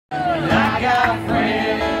got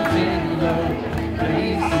friends in low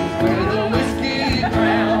places where the whiskey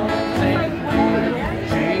drowns and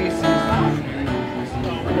chases.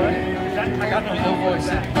 I got no voice.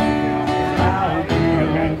 I'll be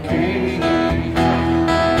okay.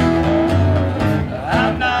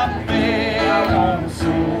 I'm not big on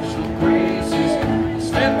social graces.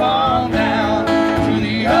 Step on down to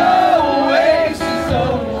the oasis.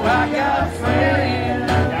 Oh, I got friends.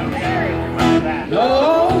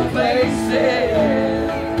 Low places.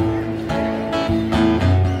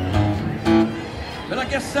 But I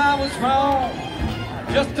guess I was wrong.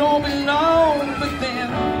 I just don't belong. But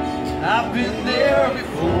then I've been there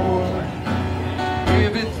before.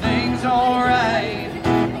 Everything's alright.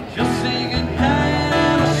 Just say goodnight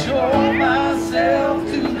and I'll show myself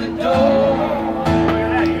to the door.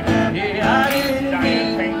 Yeah, I didn't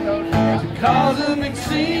mean to cause a big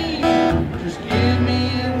scene. Just give me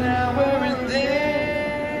an hour and then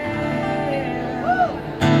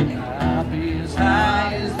I'll be as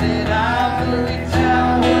high as that ivory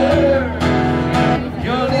tower.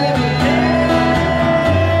 You're living hell.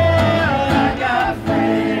 I got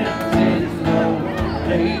friends in low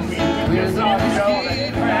places where the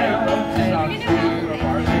whiskey drowns and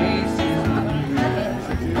chases.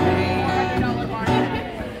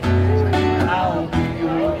 I'll be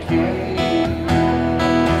okay.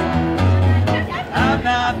 I'm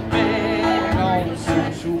not big on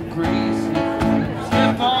social graces.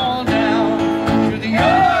 Step on down to the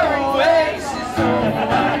oasis. Oh,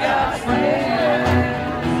 I got friends.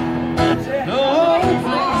 No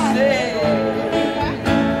places.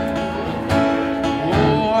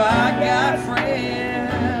 Oh, I got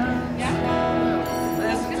friends.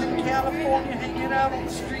 Pleasanton, California, hanging out on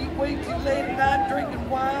the street way too late at night, drinking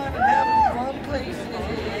wine and having fun places.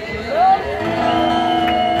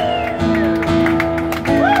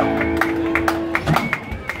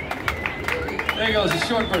 There you go, it's a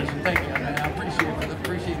short version. Thank you, man. I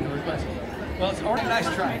appreciate the request. Well, it's already a nice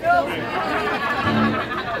try.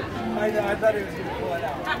 I thought he was going to pull it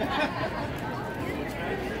out.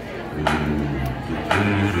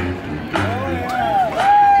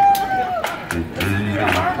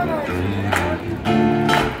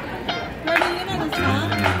 Marty, you know the song?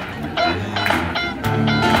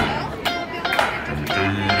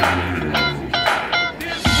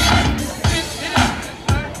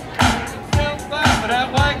 That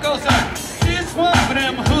white goes on. This one for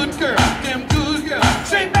them hood girls, them good girls,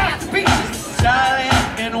 straight masterpieces. Silent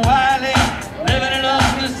and wily, living it up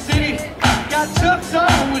in the city. Got Chuck's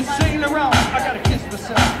on with Saint Laurent. I gotta kiss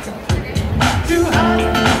myself. Too high,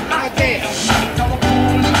 I can't. Call the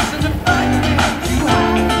police and the firemen. Too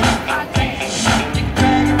high, I can't. You can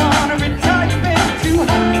drag her on or retire your man. Too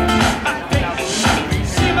high, I can't.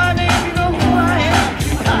 See my name, you know who I am.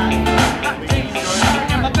 Too high, I can't.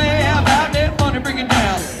 And my band out there, money bring it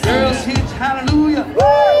down. Girls hit hallelujah.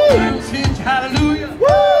 Girls hit hallelujah.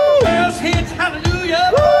 Girls hit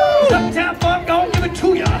hallelujah. Uptown funk gon' give it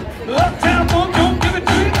to ya. Uptown funk gon' give it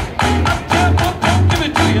to ya. Uptown funk gon' give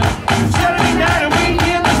it to ya. Saturday night and we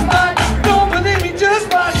in the spot. Don't believe me, just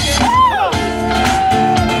watch it.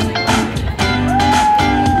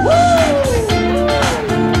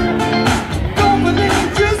 Don't believe me,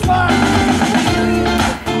 just watch it.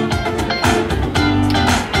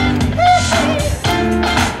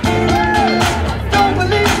 Don't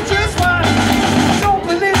believe me, just watch it. Don't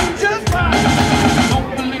believe me, just watch it. Don't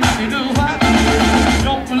believe me, just watch it.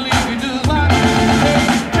 Don't believe me, just watch it.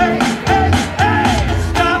 Hey, hey, hey,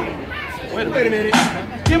 stop. Wait a minute.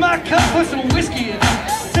 Get my cup, put some whiskey in it.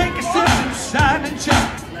 Take a sip and sign and check.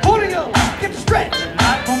 Julio, get the stretch.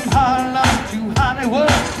 Right from Harlem to Hollywood.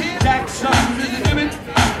 Jackson is the limit.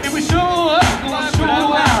 If we show up, we'll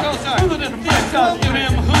show out. Smoother than a flex off. Give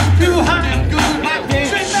them hood too hot and good.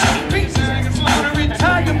 Straight out of pieces. On a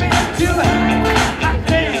retirement too hot. Hot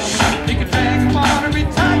damn. They can drag them on a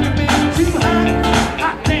retirement too hot.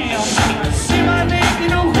 Hot damn. See my name, you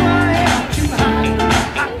know who I am. Too hot.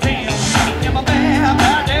 Hot damn. Yeah, my band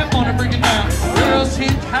out there wanna bring it down. Girls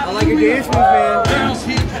hit hallelujah. I like your dance move, man. Girls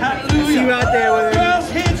hit hallelujah. See you out there with it. Girls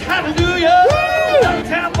hit hallelujah.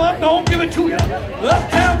 Uptown funk don't give it to ya.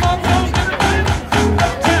 Uptown funk don't give it to ya.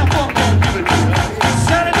 Uptown funk don't give it to ya.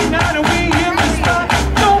 Saturday night and we in the spot.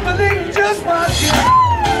 Don't believe me, just watch it.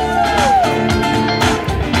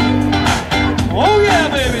 Oh yeah,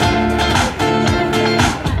 baby.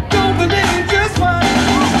 Don't believe me, just watch it.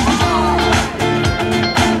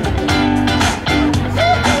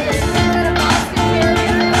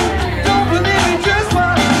 Don't believe me, just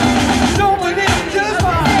watch it. Don't believe me, just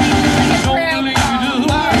watch it. Don't believe me, just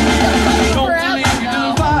watch it. Don't believe me,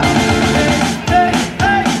 just watch it. Hey,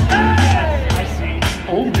 hey, hey, hey.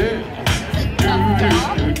 Oh yeah. Here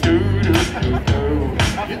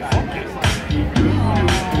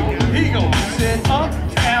you go. Said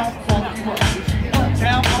uptown funk you up.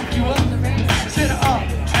 Uptown funk you up. Said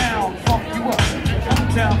uptown funk you up.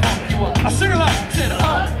 Uptown funk you up. I sing along. Said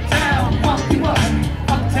uptown funk you up.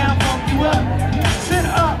 Uptown funk you up. Said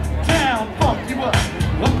uptown funk you up.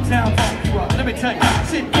 Uptown funk you up. Let me tell you.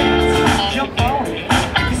 Sit down, jump on it.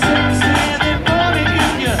 If you stand and on it,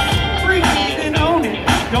 if you freaky and own it.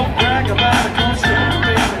 Don't brag about it. Don't show it,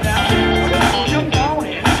 baby. Now jump on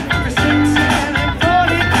it. If you stand and on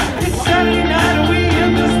it, it's Saturday night and we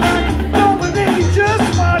in the spot. Don't believe me, just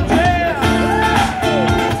my jam.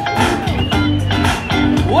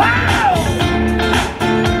 Wow!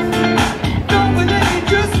 Don't believe me,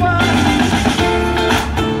 just my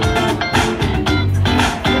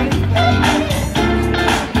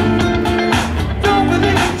Don't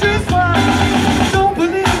believe me, just my Don't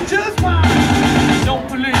believe me, just my Don't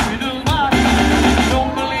believe me, just my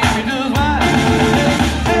Don't believe me, just my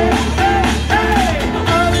Hey, hey, hey!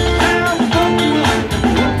 Uptown funk you up.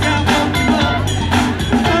 Uptown funk you up.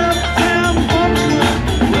 Uptown funk you up.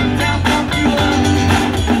 Uptown funk you up.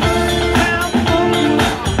 Uptown funk you up.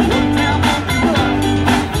 Uptown funk you up.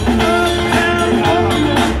 Uptown funk you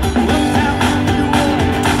up. Uptown funk you up.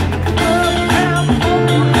 Uptown funk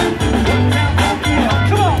you up. Uptown funk you up.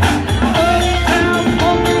 Come on. Uptown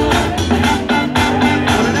funk you up.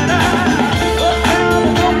 Uptown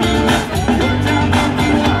funk you up. Uptown funk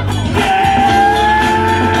you up. Yeah!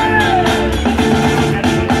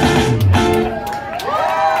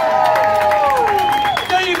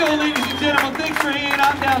 There you go, ladies and gentlemen. Thanks for hanging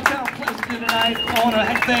out downtown Pleasanton tonight. I want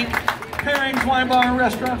to thank Pairings Wine Bar and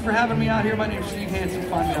Restaurant for having me out here. My name's Steve Hanson.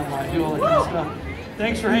 Find me online. Do all that kind of stuff.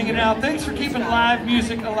 Thanks for hanging out. Thanks for keeping live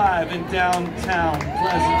music alive in downtown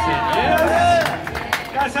Pleasanton.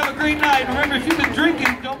 Yes! Guys, have a great night. Remember, if you've been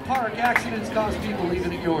drinking, don't park. Accidents cause people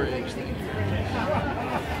even at your age.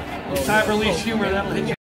 Time release humor. That'll hit you.